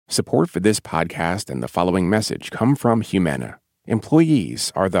Support for this podcast and the following message come from Humana.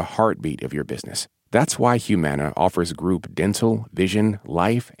 Employees are the heartbeat of your business. That's why Humana offers group dental, vision,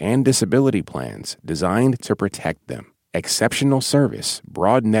 life, and disability plans designed to protect them. Exceptional service,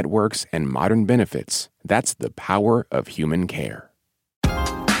 broad networks, and modern benefits. That's the power of human care.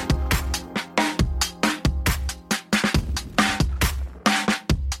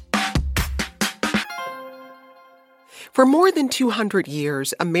 For more than 200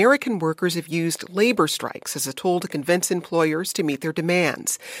 years, American workers have used labor strikes as a tool to convince employers to meet their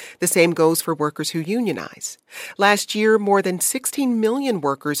demands. The same goes for workers who unionize. Last year, more than 16 million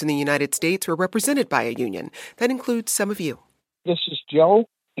workers in the United States were represented by a union. That includes some of you. This is Joe,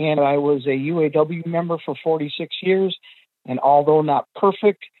 and I was a UAW member for 46 years. And although not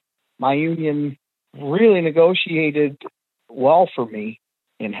perfect, my union really negotiated well for me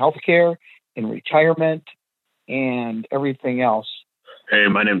in healthcare, in retirement, and everything else. Hey,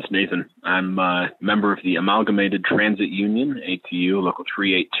 my name's Nathan. I'm a member of the Amalgamated Transit Union, ATU, Local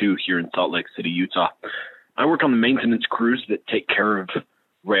 382 here in Salt Lake City, Utah. I work on the maintenance crews that take care of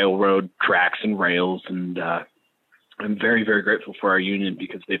railroad tracks and rails, and I'm very, very grateful for our union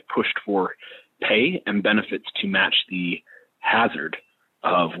because they've pushed for pay and benefits to match the hazard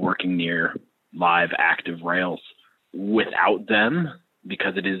of working near live, active rails. Without them,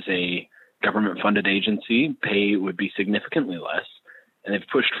 because it is a government-funded agency, pay would be significantly less, and they've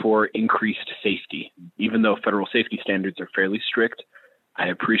pushed for increased safety. Even though federal safety standards are fairly strict, I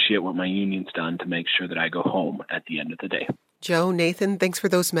appreciate what my union's done to make sure that I go home at the end of the day. Joe, Nathan, thanks for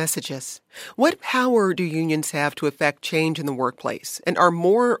those messages. What power do unions have to affect change in the workplace? And are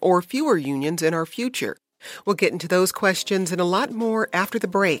more or fewer unions in our future? We'll get into those questions and a lot more after the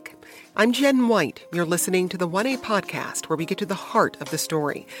break. I'm Jen White. You're listening to the 1A podcast, where we get to the heart of the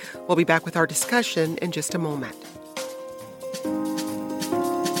story. We'll be back with our discussion in just a moment.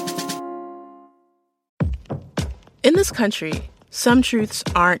 In this country, some truths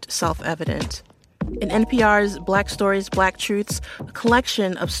aren't self-evident. In NPR's Black Stories, Black Truths, a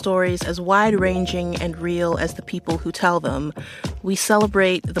collection of stories as wide-ranging and real as the people who tell them, we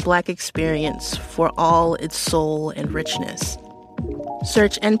celebrate the Black experience for all its soul and richness.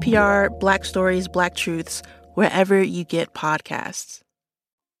 Search NPR Black Stories, Black Truths wherever you get podcasts.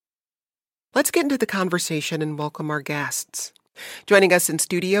 Let's get into the conversation and welcome our guests. Joining us in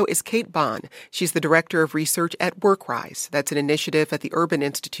studio is Kate Bond. She's the Director of Research at WorkRise. That's an initiative at the Urban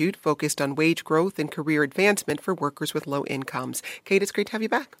Institute focused on wage growth and career advancement for workers with low incomes. Kate, it's great to have you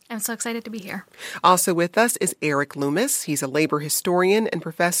back. I'm so excited to be here. Also with us is Eric Loomis. He's a labor historian and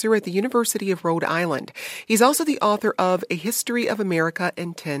professor at the University of Rhode Island. He's also the author of A History of America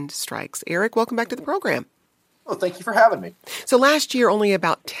and 10 Strikes. Eric, welcome back to the program. Well, thank you for having me. So last year, only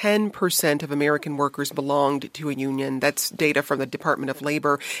about 10% of American workers belonged to a union. That's data from the Department of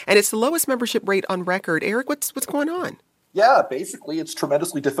Labor, and it's the lowest membership rate on record. Eric, what's going on? Yeah, basically, it's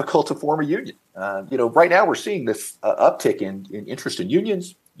tremendously difficult to form a union. Right now we're seeing this uptick in interest in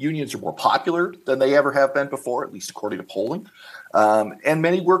unions. Unions are more popular than they ever have been before, at least according to polling. And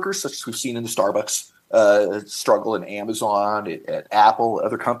many workers, such as we've seen in the Starbucks struggle, in Amazon, at Apple,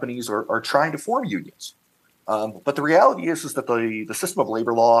 other companies are trying to form unions. But the reality is that the system of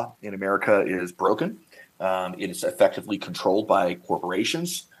labor law in America is broken. It is effectively controlled by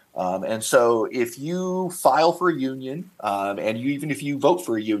corporations. And so if you file for a union, even if you vote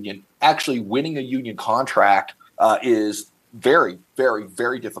for a union, actually winning a union contract is very, very,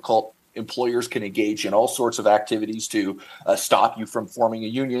 very difficult. Employers can engage in all sorts of activities to stop you from forming a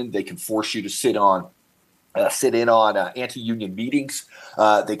union. They can force you to sit in on anti-union meetings.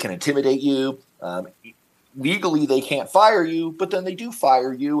 They can intimidate you. Legally, they can't fire you, but then they do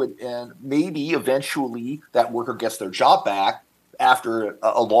fire you, and maybe eventually that worker gets their job back after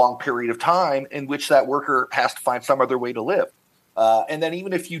a long period of time in which that worker has to find some other way to live. And then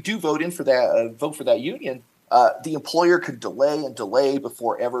even if you do vote for that union, the employer could delay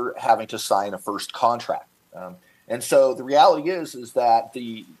before ever having to sign a first contract. And so the reality is that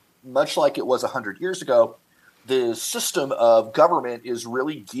much like it was 100 years ago, the system of government is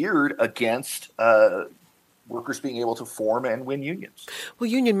really geared against workers being able to form and win unions. Well,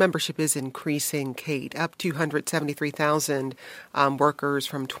 union membership is increasing, Kate, up 273,000 workers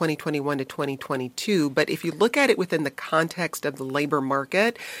from 2021 to 2022. But if you look at it within the context of the labor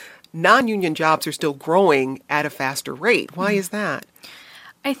market, non-union jobs are still growing at a faster rate. Why is that?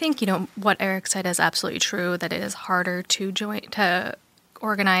 I think, what Eric said is absolutely true, that it is harder to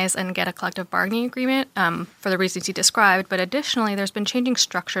organize and get a collective bargaining agreement for the reasons he described. But additionally, there's been changing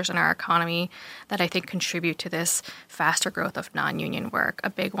structures in our economy that I think contribute to this faster growth of non-union work. A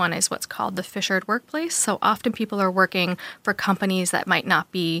big one is what's called the fissured workplace. So often people are working for companies that might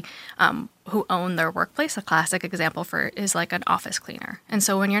not be who own their workplace. A classic example is like an office cleaner. And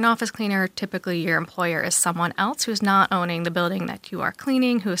so when you're an office cleaner, typically your employer is someone else who's not owning the building that you are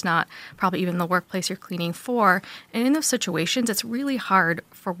cleaning, who's not probably even the workplace you're cleaning for. And in those situations, it's really hard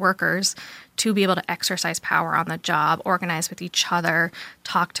for workers to be able to exercise power on the job, organize with each other,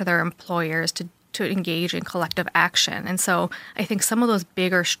 talk to their employers, to engage in collective action. And so I think some of those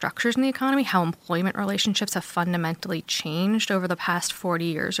bigger structures in the economy, how employment relationships have fundamentally changed over the past 40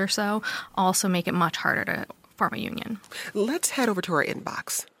 years or so, also make it much harder to form a union. Let's head over to our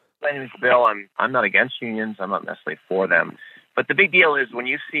inbox. My name is Bill. I'm not against unions. I'm not necessarily for them. But the big deal is when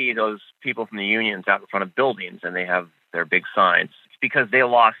you see those people from the unions out in front of buildings and they have their big signs, it's because they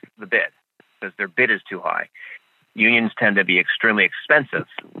lost the bid, because their bid is too high. Unions tend to be extremely expensive.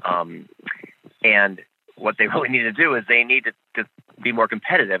 And what they really need to do is they need to be more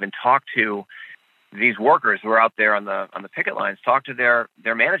competitive and talk to these workers who are out there on the picket lines, talk to their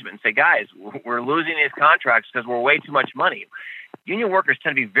management and say, guys, we're losing these contracts because we're way too much money. Union workers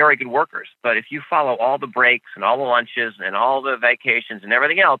tend to be very good workers, but if you follow all the breaks and all the lunches and all the vacations and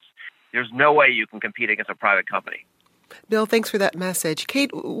everything else, there's no way you can compete against a private company. Bill, thanks for that message.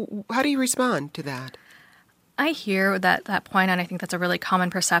 Kate, how do you respond to that? I hear that point, and I think that's a really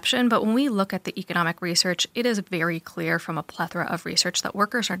common perception. But when we look at the economic research, it is very clear from a plethora of research that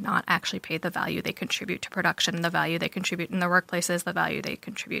workers are not actually paid the value they contribute to production, the value they contribute in their workplaces, the value they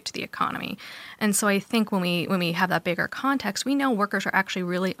contribute to the economy. And so I think when we have that bigger context, we know workers are actually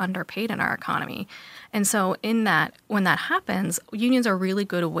really underpaid in our economy. And so when that happens, unions are really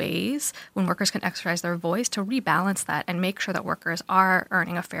good ways when workers can exercise their voice to rebalance that and make sure that workers are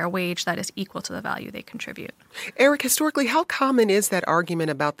earning a fair wage that is equal to the value they contribute. Eric, historically, how common is that argument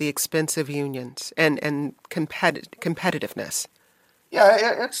about the expense of unions and competitiveness?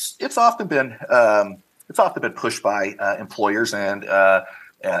 Yeah, it's often been pushed by employers and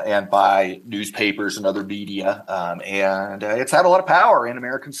by newspapers and other media, and it's had a lot of power in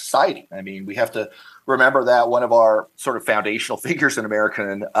American society. I mean, we have to remember that one of our sort of foundational figures in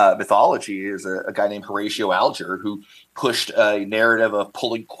American mythology is a guy named Horatio Alger, who pushed a narrative of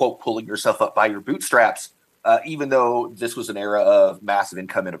pulling yourself up by your bootstraps. Even though this was an era of massive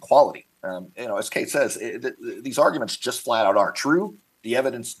income inequality. As Kate says, these arguments just flat out aren't true. The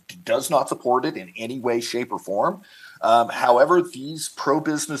evidence does not support it in any way, shape, or form. However, these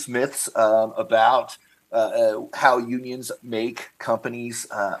pro-business myths about how unions make companies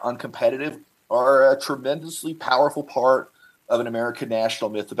uncompetitive are a tremendously powerful part of an American national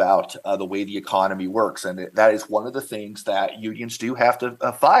myth about the way the economy works. And that is one of the things that unions do have to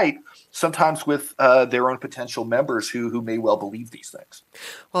fight, sometimes with their own potential members who may well believe these things.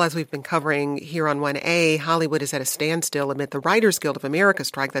 Well, as we've been covering here on 1A, Hollywood is at a standstill amid the Writers Guild of America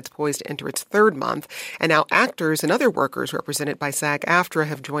strike that's poised to enter its third month. And now actors and other workers represented by SAG-AFTRA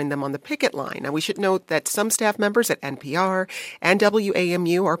have joined them on the picket line. Now, we should note that some staff members at NPR and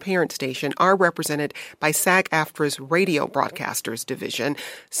WAMU, our parent station, are represented by SAG-AFTRA's radio broadcasters division,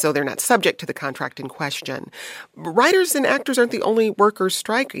 so they're not subject to the contract in question. Writers and actors aren't the only workers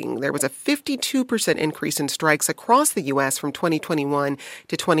striking. There was a 52% increase in strikes across the U.S. from 2021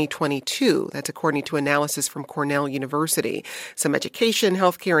 to 2022. That's according to analysis from Cornell University. Some education,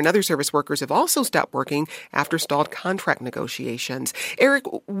 healthcare, and other service workers have also stopped working after stalled contract negotiations. Eric,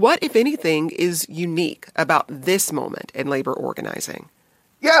 what, if anything, is unique about this moment in labor organizing?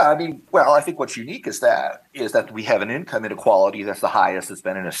 Yeah, I think what's unique is that we have an income inequality that's the highest it's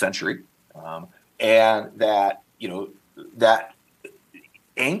been in a century, and that that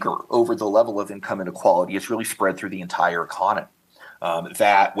anger over the level of income inequality is really spread through the entire economy.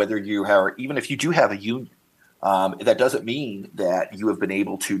 That whether you have, even if you do have a union, that doesn't mean that you have been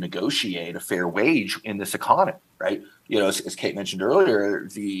able to negotiate a fair wage in this economy, right? As Kate mentioned earlier,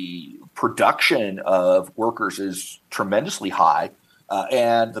 the production of workers is tremendously high.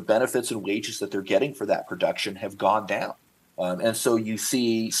 And the benefits and wages that they're getting for that production have gone down. And so you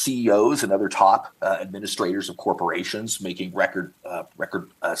see CEOs and other top administrators of corporations making record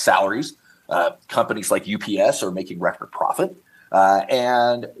salaries. Companies like UPS are making record profit.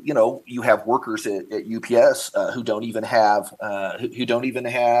 And you have workers at UPS who don't even have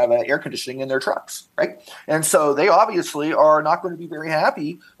air conditioning in their trucks, right? And so they obviously are not going to be very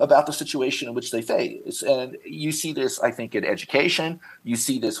happy about the situation in which they face. And you see this, I think, in education. You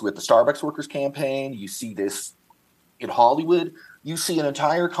see this with the Starbucks workers campaign. You see this in Hollywood. you see an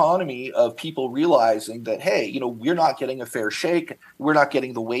entire economy of people realizing that, hey, we're not getting a fair shake. We're not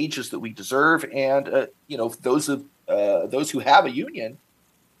getting the wages that we deserve. And, those who have a union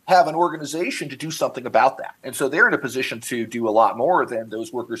have an organization to do something about that. And so they're in a position to do a lot more than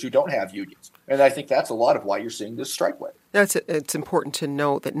those workers who don't have unions. And I think that's a lot of why you're seeing this strike wave. It's important to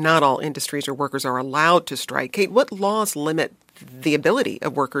note that not all industries or workers are allowed to strike. Kate, what laws limit the ability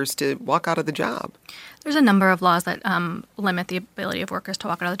of workers to walk out of the job? There's a number of laws that limit the ability of workers to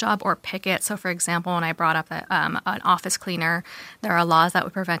walk out of the job or picket. So, for example, when I brought up that an office cleaner, there are laws that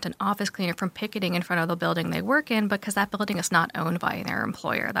would prevent an office cleaner from picketing in front of the building they work in because that building is not owned by their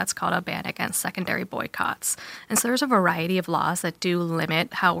employer. That's called a ban against secondary boycotts. And so there's a variety of laws that do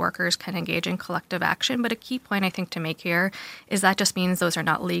limit how workers can engage in collective action. But a key point I think to make here is that just means those are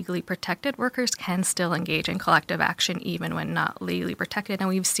not legally protected. Workers can still engage in collective action even when not legally protected. And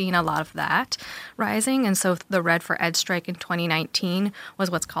we've seen a lot of that rising. And so the Red for Ed strike in 2019 was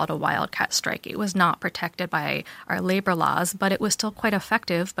what's called a wildcat strike. It was not protected by our labor laws, but it was still quite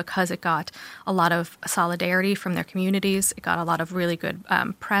effective because it got a lot of solidarity from their communities. It got a lot of really good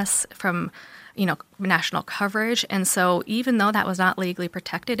press from national coverage. And so even though that was not legally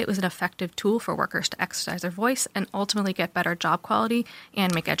protected, it was an effective tool for workers to exercise their voice and ultimately get better job quality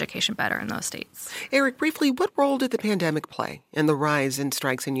and make education better in those states. Eric, briefly, what role did the pandemic play in the rise in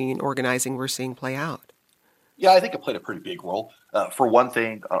strikes and union organizing we're seeing play out? Yeah, I think it played a pretty big role. For one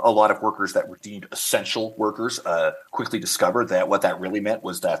thing, a lot of workers that were deemed essential workers quickly discovered that what that really meant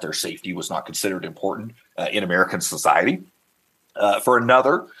was that their safety was not considered important in American society. For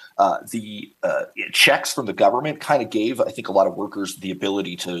another, the checks from the government kind of gave, I think, a lot of workers the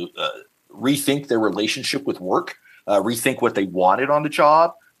ability to rethink their relationship with work, rethink what they wanted on the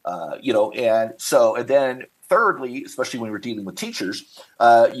job, and then thirdly, especially when we're dealing with teachers,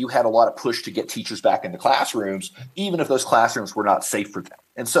 you had a lot of push to get teachers back into classrooms, even if those classrooms were not safe for them.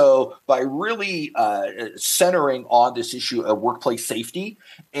 And so by really centering on this issue of workplace safety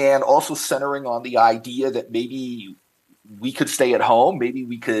and also centering on the idea that maybe we could stay at home, maybe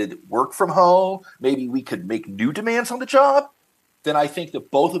we could work from home, maybe we could make new demands on the job, then I think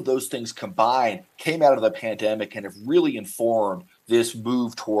that both of those things combined came out of the pandemic and have really informed this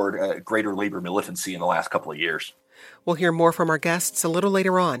move toward greater labor militancy in the last couple of years. We'll hear more from our guests a little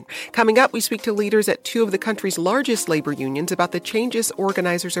later on. Coming up, we speak to leaders at two of the country's largest labor unions about the changes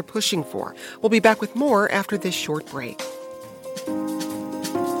organizers are pushing for. We'll be back with more after this short break.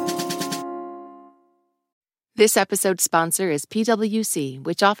 This episode's sponsor is PwC,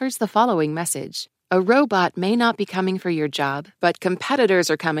 which offers the following message. A robot may not be coming for your job, but competitors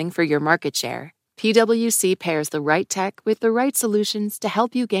are coming for your market share. PwC pairs the right tech with the right solutions to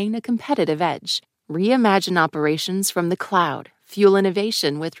help you gain a competitive edge. Reimagine operations from the cloud, fuel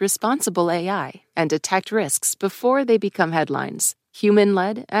innovation with responsible AI, and detect risks before they become headlines.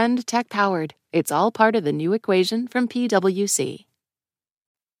 Human-led and tech-powered. It's all part of the new equation from PwC.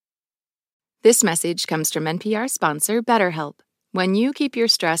 This message comes from NPR sponsor BetterHelp. When you keep your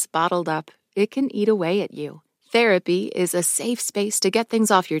stress bottled up, it can eat away at you. Therapy is a safe space to get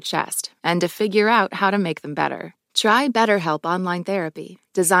things off your chest and to figure out how to make them better. Try BetterHelp Online Therapy,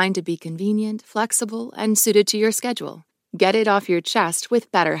 designed to be convenient, flexible, and suited to your schedule. Get it off your chest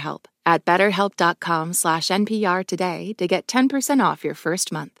with BetterHelp at betterhelp.com/NPR today to get 10% off your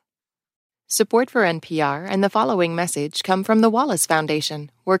first month. Support for NPR and the following message come from the Wallace Foundation,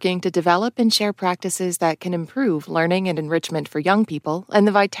 working to develop and share practices that can improve learning and enrichment for young people and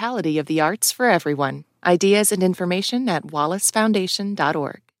the vitality of the arts for everyone. Ideas and information at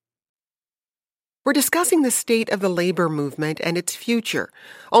wallacefoundation.org. We're discussing the state of the labor movement and its future.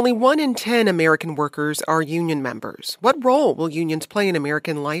 Only 1 in 10 American workers are union members. What role will unions play in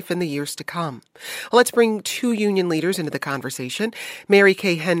American life in the years to come? Well, let's bring two union leaders into the conversation. Mary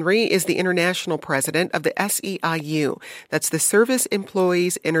Kay Henry is the international president of the SEIU. That's the Service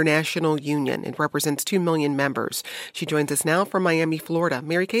Employees International Union. It represents 2 million members. She joins us now from Miami, Florida.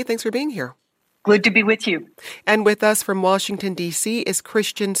 Mary Kay, thanks for being here. Good to be with you. And with us from Washington, D.C. is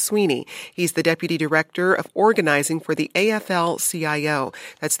Christian Sweeney. He's the Deputy Director of Organizing for the AFL-CIO.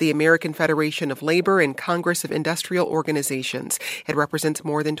 That's the American Federation of Labor and Congress of Industrial Organizations. It represents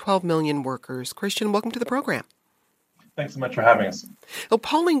more than 12 million workers. Christian, welcome to the program. Thanks so much for having us. Well,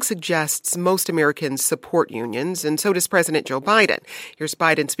 polling suggests most Americans support unions, and so does President Joe Biden. Here's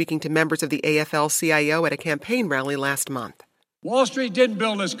Biden speaking to members of the AFL-CIO at a campaign rally last month. Wall Street didn't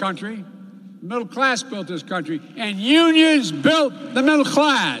build this country. The middle class built this country, and unions built the middle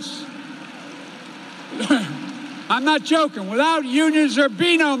class. I'm not joking. Without unions, there'd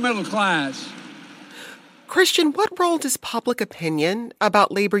be no middle class. Christian, what role does public opinion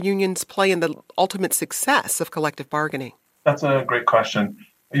about labor unions play in the ultimate success of collective bargaining? That's a great question.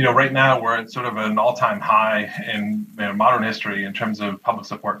 Right now we're at sort of an all-time high in modern history in terms of public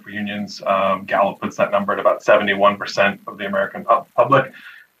support for unions. Gallup puts that number at about 71% of the American public.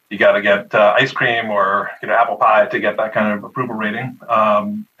 You got to get ice cream or apple pie to get that kind of approval rating.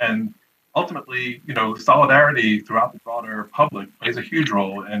 And ultimately, solidarity throughout the broader public plays a huge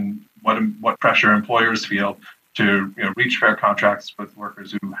role in what pressure employers feel to reach fair contracts with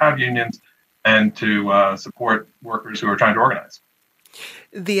workers who have unions and to support workers who are trying to organize.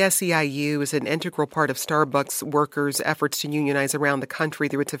 The SEIU is an integral part of Starbucks workers' efforts to unionize around the country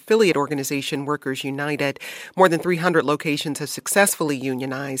through its affiliate organization, Workers United. More than 300 locations have successfully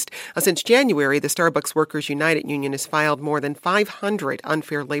unionized. Since January, the Starbucks Workers United Union has filed more than 500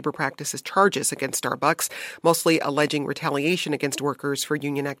 unfair labor practices charges against Starbucks, mostly alleging retaliation against workers for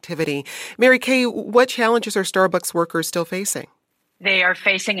union activity. Mary Kay, what challenges are Starbucks workers still facing? They are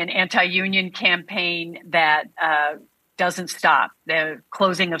facing an anti-union campaign that doesn't stop. The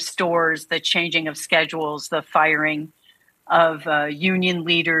closing of stores, the changing of schedules, the firing of union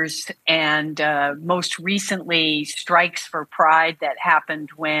leaders, and most recently, strikes for Pride that happened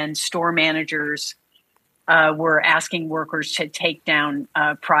when store managers were asking workers to take down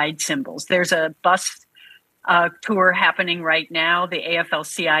Pride symbols. There's a bus tour happening right now. The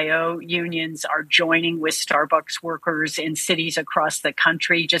AFL-CIO unions are joining with Starbucks workers in cities across the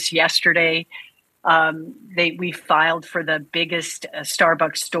country. Just yesterday, we filed for the biggest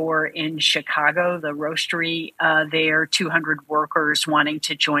Starbucks store in Chicago, the Roastery there, 200 workers wanting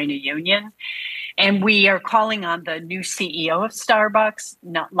to join a union. And we are calling on the new CEO of Starbucks,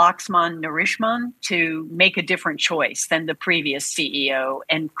 Laxman Narasimhan, to make a different choice than the previous CEO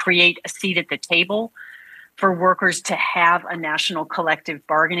and create a seat at the table for workers to have a national collective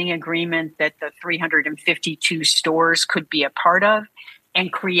bargaining agreement that the 352 stores could be a part of,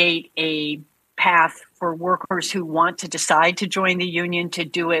 and create a path for workers who want to decide to join the union to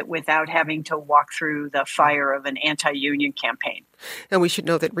do it without having to walk through the fire of an anti-union campaign. And we should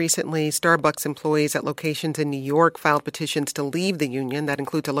know that recently Starbucks employees at locations in New York filed petitions to leave the union. That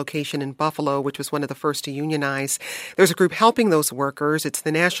includes a location in Buffalo, which was one of the first to unionize. There's a group helping those workers. It's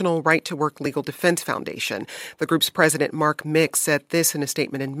the National Right to Work Legal Defense Foundation. The group's president, Mark Mix, said this in a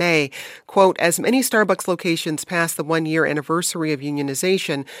statement in May, quote, "As many Starbucks locations pass the one-year anniversary of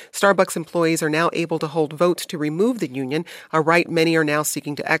unionization, Starbucks employees are now able to hold votes to remove the union, a right many are now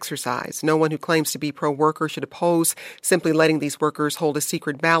seeking to exercise. No one who claims to be pro-worker should oppose simply letting these workers hold a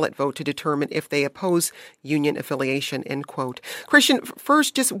secret ballot vote to determine if they oppose union affiliation," end quote. Christian,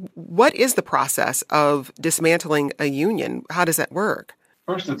 first, just what is the process of dismantling a union? How does that work?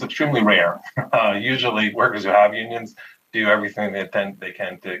 First, it's extremely rare. Usually workers who have unions do everything they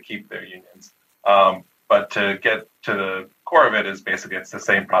can to keep their unions. But to get to the core of it is basically it's the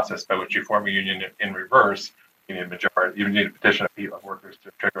same process by which you form a union in reverse. You need a majority. You need a petition of workers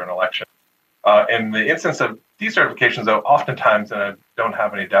to trigger an election. In the instance of decertifications, though, oftentimes, and I don't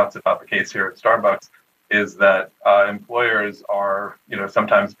have any doubts about the case here at Starbucks, is that employers are,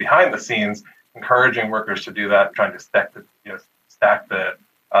 sometimes behind the scenes encouraging workers to do that, trying to stack the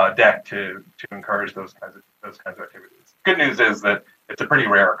deck to encourage those kinds of activities. Good news is that it's a pretty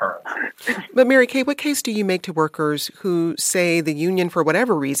rare occurrence. But Mary Kay, what case do you make to workers who say the union, for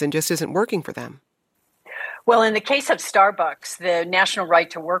whatever reason, just isn't working for them? Well, in the case of Starbucks, the National Right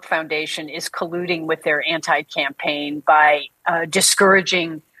to Work Foundation is colluding with their anti-campaign by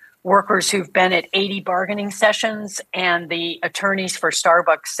discouraging workers who've been at 80 bargaining sessions, and the attorneys for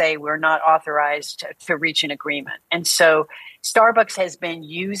Starbucks say we're not authorized to reach an agreement. And so Starbucks has been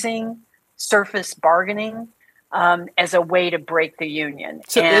using surface bargaining as a way to break the union.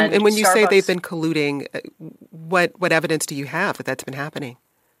 So, and when you say they've been colluding, what evidence do you have that that's been happening?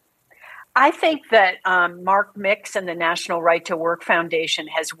 I think that Mark Mix and the National Right to Work Foundation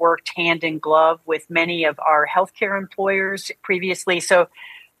has worked hand in glove with many of our healthcare employers previously. So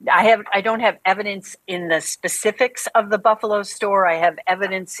I don't have evidence in the specifics of the Buffalo store. I have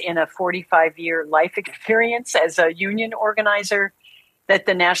evidence in a 45-year life experience as a union organizer that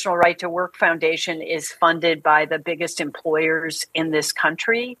the National Right to Work Foundation is funded by the biggest employers in this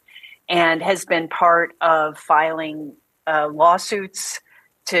country and has been part of filing lawsuits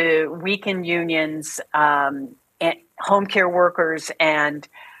to weaken unions, and home care workers and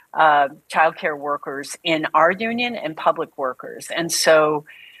child care workers in our union and public workers. And so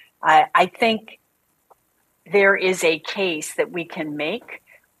I think there is a case that we can make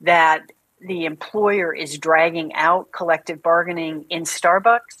that the employer is dragging out collective bargaining in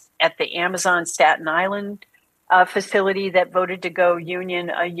Starbucks, at the Amazon Staten Island facility that voted to go union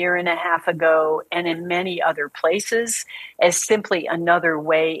a year and a half ago, and in many other places, as simply another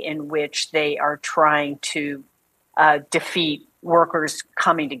way in which they are trying to defeat workers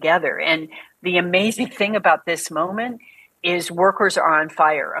coming together. And the amazing thing about this moment is workers are on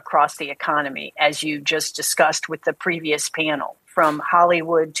fire across the economy, as you just discussed with the previous panel, from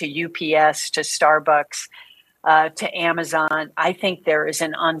Hollywood to UPS to Starbucks to Amazon. I think there is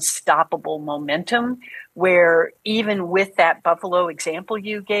an unstoppable momentum where even with that Buffalo example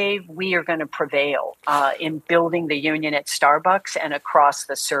you gave, we are going to prevail in building the union at Starbucks and across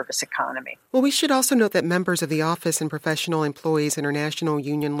the service economy. Well, we should also note that members of the Office and Professional Employees International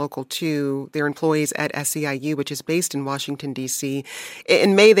Union Local 2, their employees at SEIU, which is based in Washington, D.C.,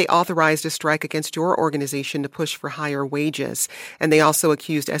 in May they authorized a strike against your organization to push for higher wages. And they also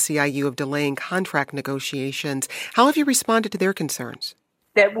accused SEIU of delaying contract negotiations. How have you responded to their concerns?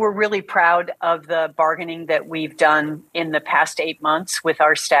 That we're really proud of the bargaining that we've done in the past 8 months with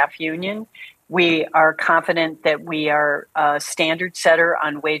our staff union. We are confident that we are a standard setter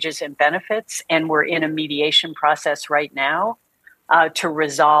on wages and benefits, and we're in a mediation process right now to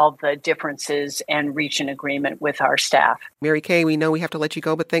resolve the differences and reach an agreement with our staff. Mary Kay, we know we have to let you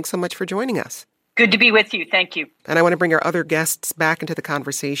go, but thanks so much for joining us. Good to be with you. Thank you. And I want to bring our other guests back into the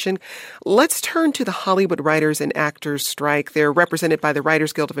conversation. Let's turn to the Hollywood Writers and Actors strike. They're represented by the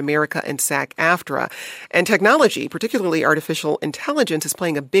Writers Guild of America and SAG-AFTRA. And technology, particularly artificial intelligence, is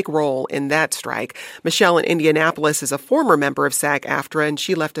playing a big role in that strike. Michelle in Indianapolis is a former member of SAG-AFTRA, and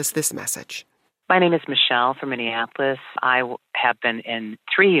she left us this message. My name is Michelle from Minneapolis. I have been in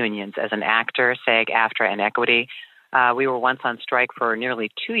 3 unions as an actor, SAG-AFTRA and Equity. We were once on strike for nearly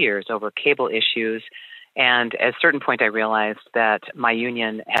 2 years over cable issues, and at a certain point I realized that my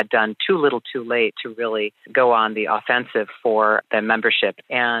union had done too little too late to really go on the offensive for the membership.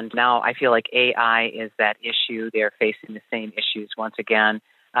 And now I feel like AI is that issue. They're facing the same issues once again.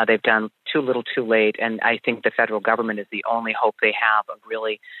 They've done too little too late, and I think the federal government is the only hope they have of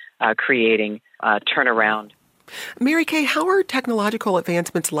really creating a turnaround. Mary Kay, how are technological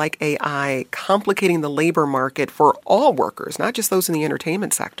advancements like AI complicating the labor market for all workers, not just those in the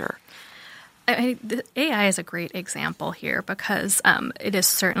entertainment sector? The AI is a great example here because it is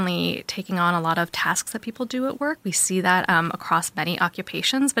certainly taking on a lot of tasks that people do at work. We see that across many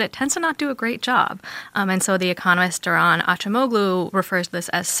occupations, but it tends to not do a great job. And so the economist Duran Acemoglu refers to this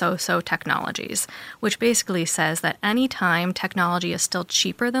as so-so technologies, which basically says that any time technology is still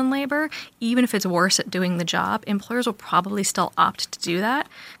cheaper than labor, even if it's worse at doing the job, employers will probably still opt to do that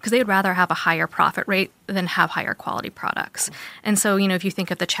because they would rather have a higher profit rate than have higher quality products. And so, if you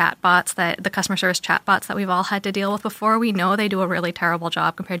think of the chatbots, the customer service chatbots that we've all had to deal with before, we know they do a really terrible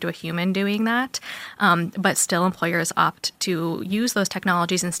job compared to a human doing that. But still employers opt to use those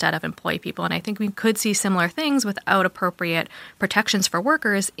technologies instead of employ people. And I think we could see similar things without appropriate protections for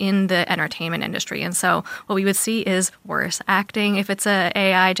workers in the entertainment industry. And so what we would see is worse acting. If it's a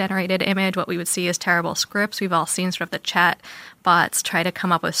AI generated image, what we would see is terrible scripts. We've all seen sort of the chat bots try to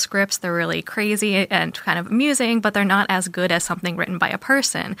come up with scripts. They're really crazy and kind of amusing, but they're not as good as something written by a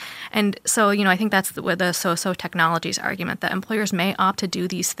person. And so, I think that's with the so-so technologies argument, that employers may opt to do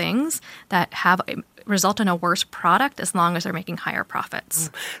these things that result in a worse product as long as they're making higher profits.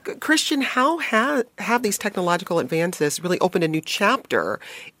 Christian, how have these technological advances really opened a new chapter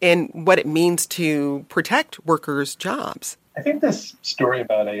in what it means to protect workers' jobs? I think this story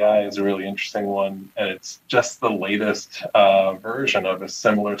about AI is a really interesting one, and it's just the latest version of a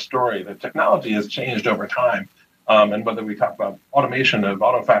similar story. The technology has changed over time, and whether we talk about automation of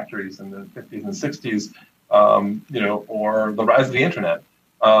auto factories in the 50s and 60s, or the rise of the internet,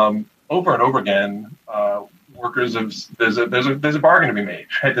 over and over again, workers there's a bargain to be made.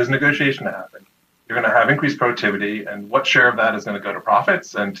 Right? There's negotiation to happen. You're going to have increased productivity, and what share of that is going to go to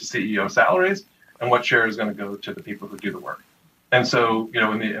profits and to CEO salaries, and what share is going to go to the people who do the work. And so,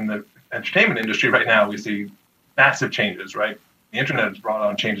 in the entertainment industry right now, we see massive changes, right? The internet has brought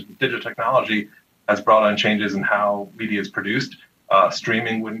on changes. Digital technology has brought on changes in how media is produced.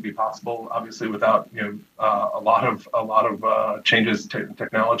 Streaming wouldn't be possible, obviously, without a lot of changes to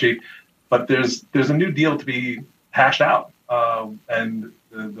technology. But there's a new deal to be hashed out, and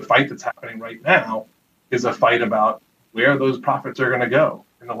the fight that's happening right now is a fight about where those profits are going to go.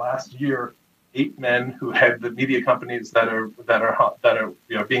 In the last year, 8 men who head the media companies that are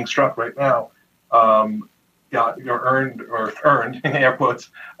being struck right now earned in air quotes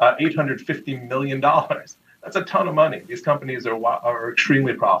 $850 million. That's a ton of money. These companies are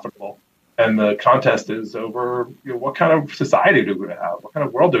extremely profitable, and the contest is over what kind of society do we have? What kind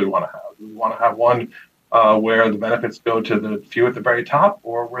of world do we want to have? Do we want to have one where the benefits go to the few at the very top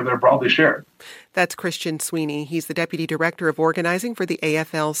or where they're broadly shared. That's Christian Sweeney. He's the Deputy Director of Organizing for the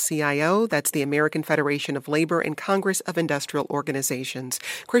AFL-CIO. That's the American Federation of Labor and Congress of Industrial Organizations.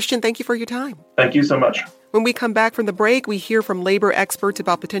 Christian, thank you for your time. Thank you so much. When we come back from the break, we hear from labor experts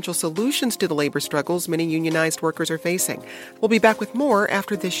about potential solutions to the labor struggles many unionized workers are facing. We'll be back with more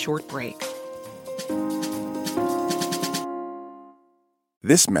after this short break.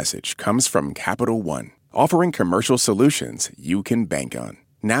 This message comes from Capital One, offering commercial solutions you can bank on.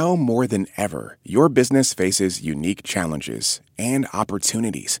 Now more than ever, your business faces unique challenges and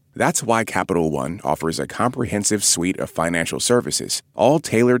opportunities. That's why Capital One offers a comprehensive suite of financial services, all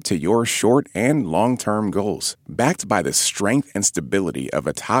tailored to your short and long-term goals. Backed by the strength and stability of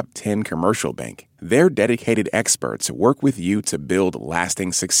a top 10 commercial bank, their dedicated experts work with you to build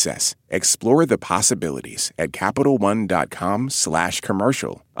lasting success. Explore the possibilities at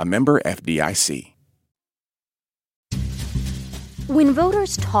CapitalOne.com/commercial, a member FDIC. When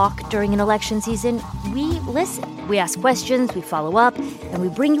voters talk during an election season, we listen. We ask questions, we follow up, and we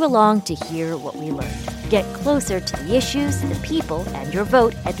bring you along to hear what we learned. Get closer to the issues, the people, and your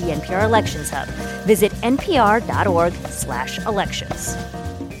vote at the NPR Elections Hub. Visit npr.org/elections.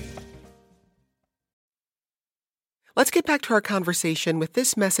 Let's get back to our conversation with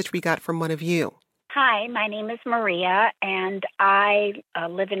this message we got from one of you. Hi, my name is Maria, and I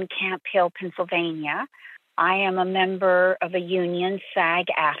live in Camp Hill, Pennsylvania. I am a member of a union,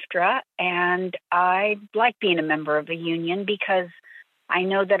 SAG-AFTRA, and I like being a member of a union because I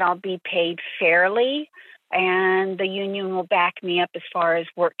know that I'll be paid fairly, and the union will back me up as far as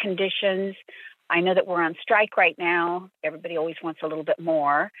work conditions. I know that we're on strike right now. Everybody always wants a little bit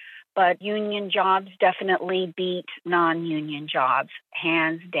more, but union jobs definitely beat non-union jobs,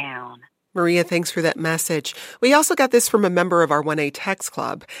 hands down. Maria, thanks for that message. We also got this from a member of our 1A Text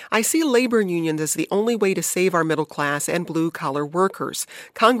Club. I see labor unions as the only way to save our middle class and blue-collar workers.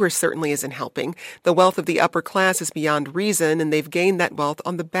 Congress certainly isn't helping. The wealth of the upper class is beyond reason, and they've gained that wealth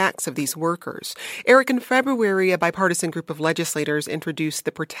on the backs of these workers. Eric, in February, a bipartisan group of legislators introduced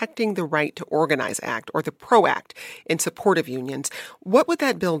the Protecting the Right to Organize Act, or the PRO Act, in support of unions. What would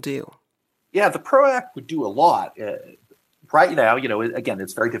that bill do? Yeah, the PRO Act would do a lot. Right now, again,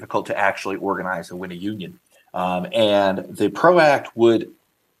 it's very difficult to actually organize and win a union. And the PRO Act would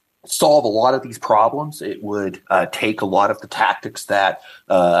solve a lot of these problems. It would take a lot of the tactics that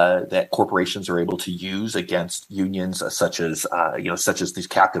corporations are able to use against unions, such as these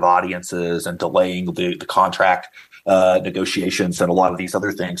captive audiences and delaying the contract negotiations and a lot of these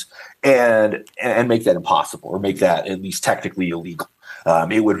other things, and make that impossible or make that at least technically illegal.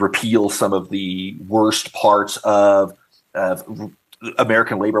 It would repeal some of the worst parts of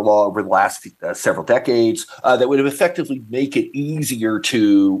American labor law over the last several decades that would effectively make it easier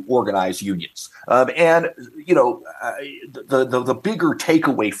to organize unions. The bigger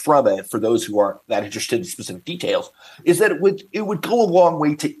takeaway from it, for those who aren't that interested in specific details, is that it would go a long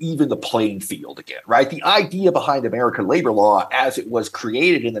way to even the playing field again, right? The idea behind American labor law, as it was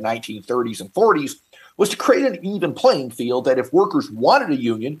created in the 1930s and 40s, was to create an even playing field that if workers wanted a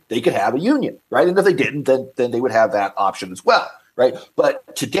union, they could have a union, right? And if they didn't, then they would have that option as well, right?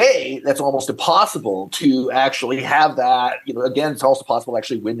 But today, that's almost impossible to actually have that. Again, it's also possible to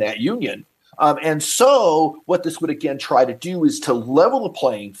actually win that union. And so what this would, again, try to do is to level the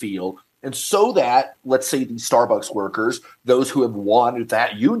playing field. And so that, let's say, these Starbucks workers, those who have wanted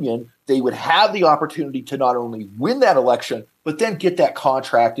that union, they would have the opportunity to not only win that election, but then get that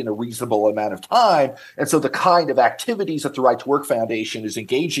contract in a reasonable amount of time. And so the kind of activities that the Right to Work Foundation is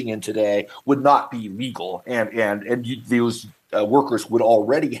engaging in today would not be legal. And those workers would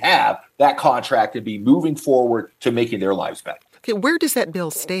already have that contract and be moving forward to making their lives better. Okay, where does that bill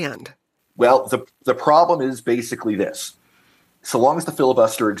stand? Well, the problem is basically this. So long as the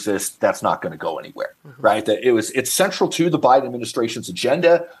filibuster exists, that's not going to go anywhere, right? It's central to the Biden administration's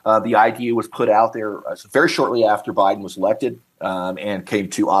agenda. The idea was put out there very shortly after Biden was elected and came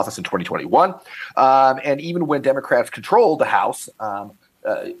to office in 2021. And even when Democrats controlled the House,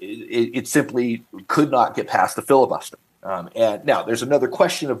 it simply could not get past the filibuster. And now there's another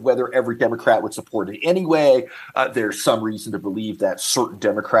question of whether every Democrat would support it anyway. There's some reason to believe that certain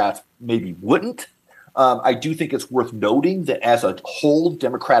Democrats maybe wouldn't. I do think it's worth noting that as a whole, the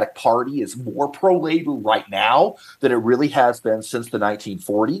Democratic Party is more pro-labor right now than it really has been since the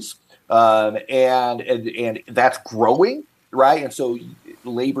 1940s. And that's growing, right? And so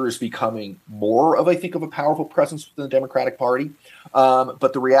labor is becoming more of, I think, of a powerful presence within the Democratic Party.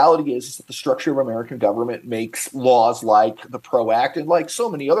 But the reality is that the structure of American government makes laws like the PRO Act and like so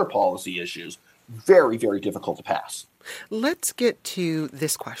many other policy issues very, very difficult to pass. Let's get to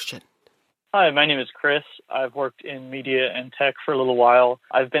this question. Hi, my name is Chris. I've worked in media and tech for a little while.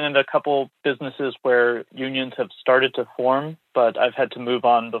 I've been in a couple businesses where unions have started to form, but I've had to move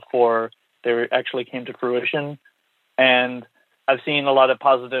on before they actually came to fruition. And I've seen a lot of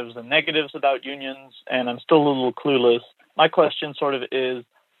positives and negatives about unions, and I'm still a little clueless. My question sort of is,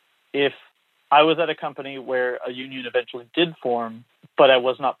 if I was at a company where a union eventually did form, but I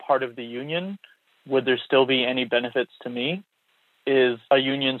was not part of the union, would there still be any benefits to me? Is a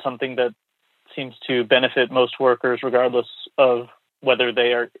union something that seems to benefit most workers regardless of whether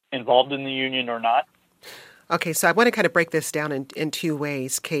they are involved in the union or not? Okay, so I want to kind of break this down in two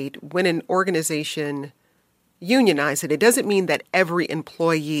ways, Kate. When an organization unionizes it doesn't mean that every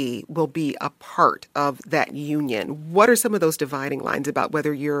employee will be a part of that union. What are some of those dividing lines about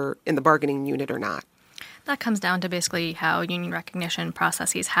whether you're in the bargaining unit or not? That comes down to basically how union recognition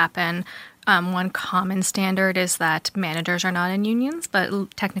processes happen. One common standard is that managers are not in unions, but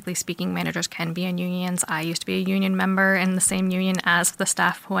technically speaking, managers can be in unions. I used to be a union member in the same union as the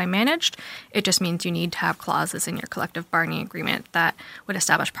staff who I managed. It just means you need to have clauses in your collective bargaining agreement that would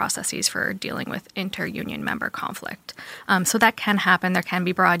establish processes for dealing with inter-union member conflict. So that can happen. There can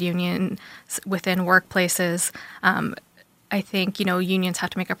be broad unions within workplaces. I think, unions have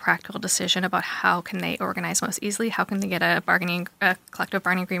to make a practical decision about how can they organize most easily, how can they get a collective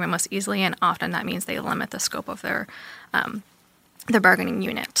bargaining agreement most easily, and often that means they limit the scope of their bargaining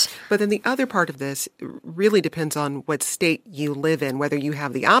unit. But then the other part of this really depends on what state you live in, whether you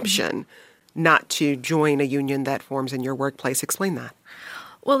have the option not to join a union that forms in your workplace. Explain that.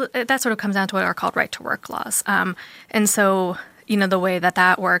 Well, that sort of comes down to what are called right-to-work laws. And so the way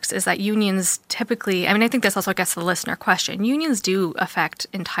that works is that unions typically, I think this also gets to the listener question, unions do affect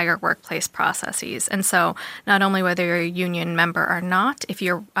entire workplace processes. And so not only whether you're a union member or not, if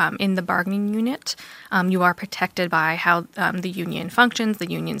you're in the bargaining unit, you are protected by how the union functions. The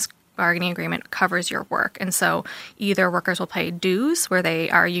union's bargaining agreement covers your work. And so either workers will pay dues where they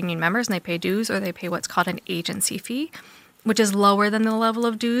are union members and they pay dues, or they pay what's called an agency fee, which is lower than the level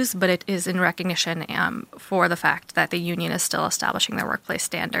of dues, but it is in recognition for the fact that the union is still establishing their workplace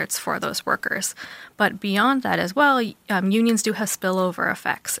standards for those workers. But beyond that as well, unions do have spillover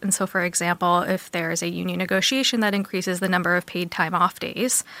effects. And so, for example, if there is a union negotiation that increases the number of paid time off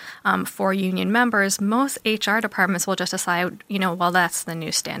days for union members, most HR departments will just decide, well, that's the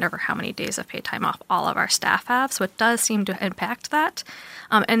new standard for how many days of paid time off all of our staff have. So it does seem to impact that.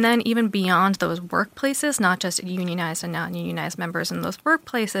 And then even beyond those workplaces, not just unionized and non-unionized members in those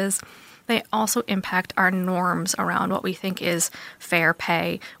workplaces, they also impact our norms around what we think is fair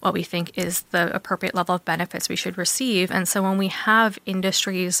pay, what we think is the appropriate level of benefits we should receive. And so when we have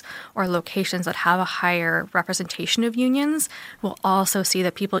industries or locations that have a higher representation of unions, we'll also see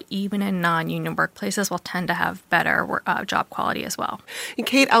that people even in non-union workplaces will tend to have better job quality as well. And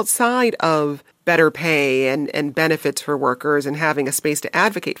Kate, outside of better pay and benefits for workers and having a space to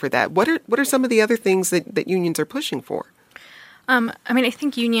advocate for that, what are some of the other things that unions are pushing for? I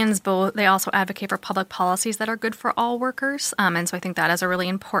think unions they also advocate for public policies that are good for all workers. And so I think that is a really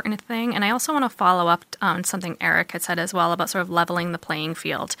important thing. And I also want to follow up on something Eric had said as well about sort of leveling the playing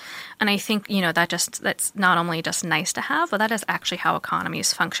field. And I think, that's not only just nice to have, but that is actually how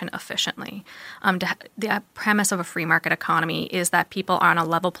economies function efficiently. The premise of a free market economy is that people are on a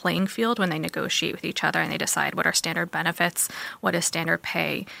level playing field when they negotiate with each other and they decide what are standard benefits, what is standard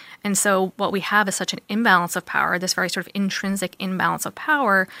pay. And so what we have is such an imbalance of power, this very sort of intrinsic imbalance of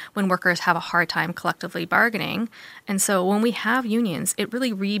power when workers have a hard time collectively bargaining. And so when we have unions, it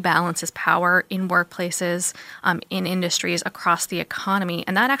really rebalances power in workplaces, in industries, across the economy.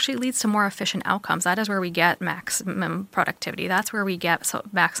 And that actually leads to more efficient outcomes. That is where we get maximum productivity. That's where we get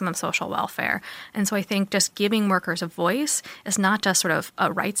maximum social welfare. And so I think just giving workers a voice is not just sort of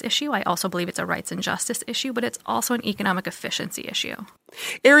a rights issue. I also believe it's a rights and justice issue, but it's also an economic efficiency issue.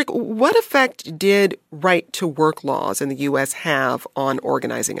 Eric, what effect did right-to-work laws in the U.S. have on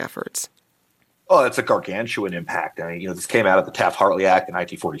organizing efforts? Oh, it's a gargantuan impact. This came out of the Taft-Hartley Act in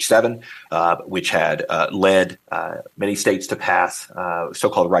 1947, which had led many states to pass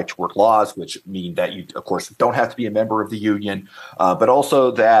so-called right-to-work laws, which mean that you, of course, don't have to be a member of the union, but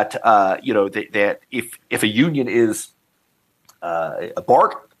also that that if a union is a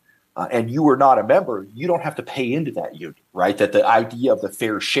bargain, and you are not a member, you don't have to pay into that union, right? That the idea of the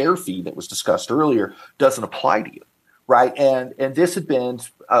fair share fee that was discussed earlier doesn't apply to you, right? And this had been,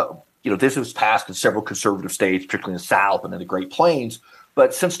 this was passed in several conservative states, particularly in the South and in the Great Plains.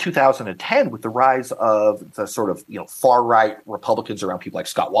 But since 2010, with the rise of the sort of far-right Republicans around people like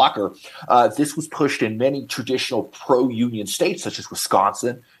Scott Walker, this was pushed in many traditional pro-union states, such as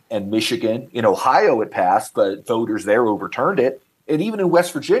Wisconsin and Michigan. In Ohio, it passed, but voters there overturned it. And even in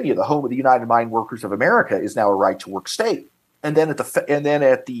West Virginia, the home of the United Mine Workers of America is now a right-to-work state. And then at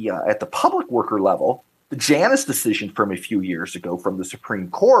the public worker level, the Janus decision from a few years ago from the Supreme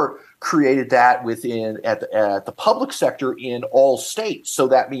Court created that at the public sector in all states. So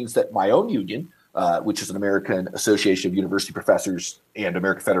that means that my own union, which is an American Association of University Professors and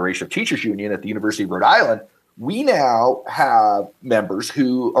American Federation of Teachers Union at the University of Rhode Island, we now have professors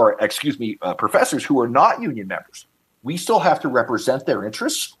who are not union members. We still have to represent their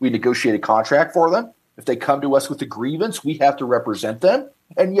interests. We negotiate a contract for them. If they come to us with a grievance, we have to represent them,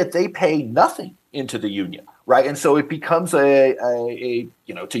 and yet they pay nothing into the union, right? And so it becomes to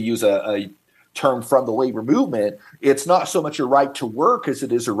use a term from the labor movement, it's not so much a right to work as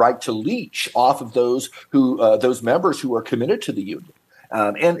it is a right to leech off of those members who are committed to the union.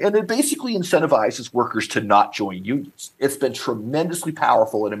 And it basically incentivizes workers to not join unions. It's been tremendously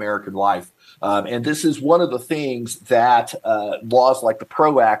powerful in American life. And this is one of the things that laws like the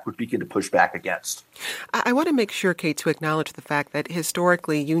PRO Act would begin to push back against. I want to make sure, Kate, to acknowledge the fact that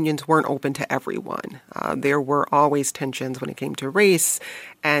historically unions weren't open to everyone. There were always tensions when it came to race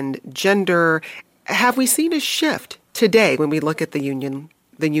and gender. Have we seen a shift today when we look at the union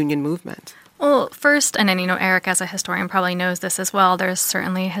movement? Well, first, and then, Eric as a historian probably knows this as well, there's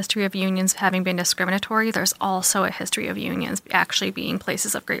certainly a history of unions having been discriminatory. There's also a history of unions actually being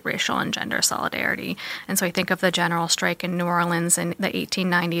places of great racial and gender solidarity. And so I think of the general strike in New Orleans in the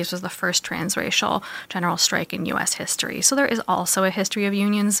 1890s was the first transracial general strike in U.S. history. So there is also a history of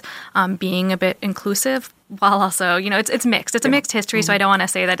unions being a bit inclusive, while also, it's mixed. It's a mixed history, so I don't want to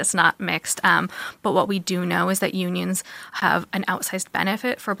say that it's not mixed. But what we do know is that unions have an outsized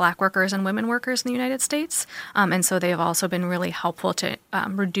benefit for Black workers and women workers in the United States. And so they have also been really helpful to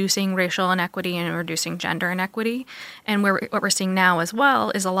reducing racial inequity and reducing gender inequity. And what we're seeing now as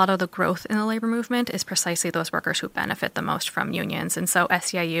well is a lot of the growth in the labor movement is precisely those workers who benefit the most from unions. And so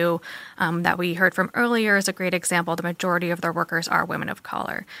SEIU, that we heard from earlier, is a great example. The majority of their workers are women of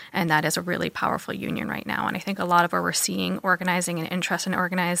color, and that is a really powerful union right now. And I think a lot of where we're seeing organizing and interest in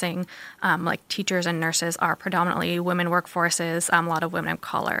organizing, like teachers and nurses, are predominantly women workforces, a lot of women of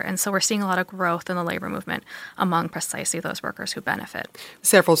color. And so we're seeing a lot of growth in the labor movement among precisely those workers who benefit.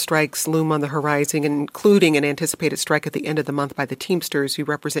 Several strikes loom on the horizon, including an anticipated strike at the end of the month by the Teamsters, who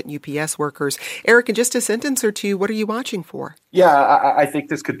represent UPS workers. Eric, in just a sentence or two, what are you watching for? Yeah, I think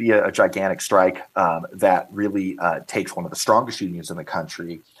this could be a gigantic strike that really takes one of the strongest unions in the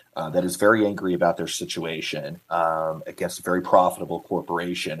country that is very angry about their situation against a very profitable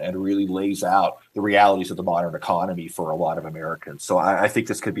corporation and really lays out the realities of the modern economy for a lot of Americans. So I think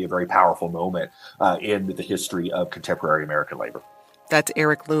this could be a very powerful moment in the history of contemporary American labor. That's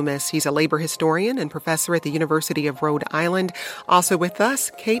Eric Loomis. He's a labor historian and professor at the University of Rhode Island. Also with us,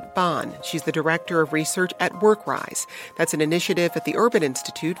 Kate Bond. She's the director of research at WorkRise. That's an initiative at the Urban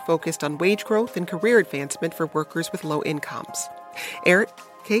Institute focused on wage growth and career advancement for workers with low incomes. Eric,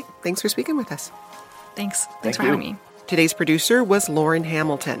 Kate, thanks for speaking with us. Thanks for having me. Today's producer was Lauren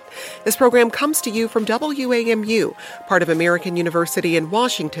Hamilton. This program comes to you from WAMU, part of American University in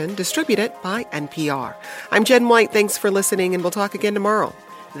Washington, distributed by NPR. I'm Jen White. Thanks for listening, and we'll talk again tomorrow.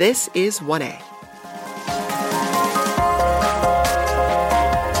 This is 1A.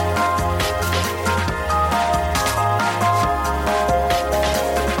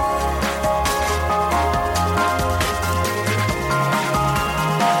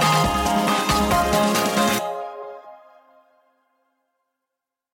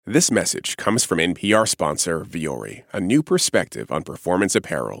 This message comes from NPR sponsor Vuori, a new perspective on performance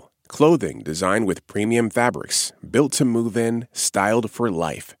apparel. Clothing designed with premium fabrics, built to move in, styled for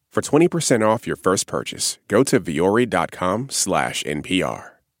life. For 20% off your first purchase, go to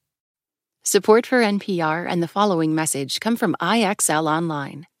vuori.com/NPR. Support for NPR and the following message come from IXL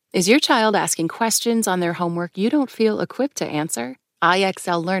Online. Is your child asking questions on their homework you don't feel equipped to answer?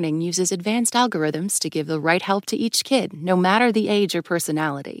 IXL Learning uses advanced algorithms to give the right help to each kid, no matter the age or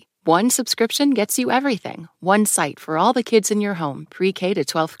personality. One subscription gets you everything. One site for all the kids in your home, pre-K to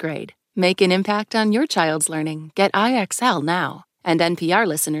 12th grade. Make an impact on your child's learning. Get IXL now. And NPR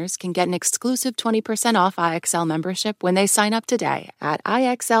listeners can get an exclusive 20% off IXL membership when they sign up today at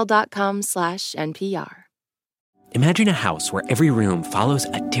IXL.com/NPR. Imagine a house where every room follows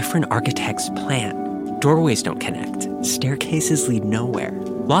a different architect's plan. Doorways don't connect. Staircases lead nowhere.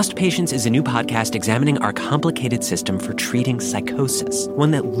 Lost Patients is a new podcast examining our complicated system for treating psychosis,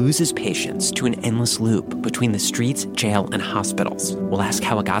 one that loses patients to an endless loop between the streets, jail, and hospitals. We'll ask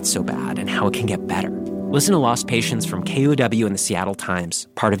how it got so bad and how it can get better. Listen to Lost Patients from KUOW and the Seattle Times,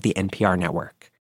 part of the NPR network.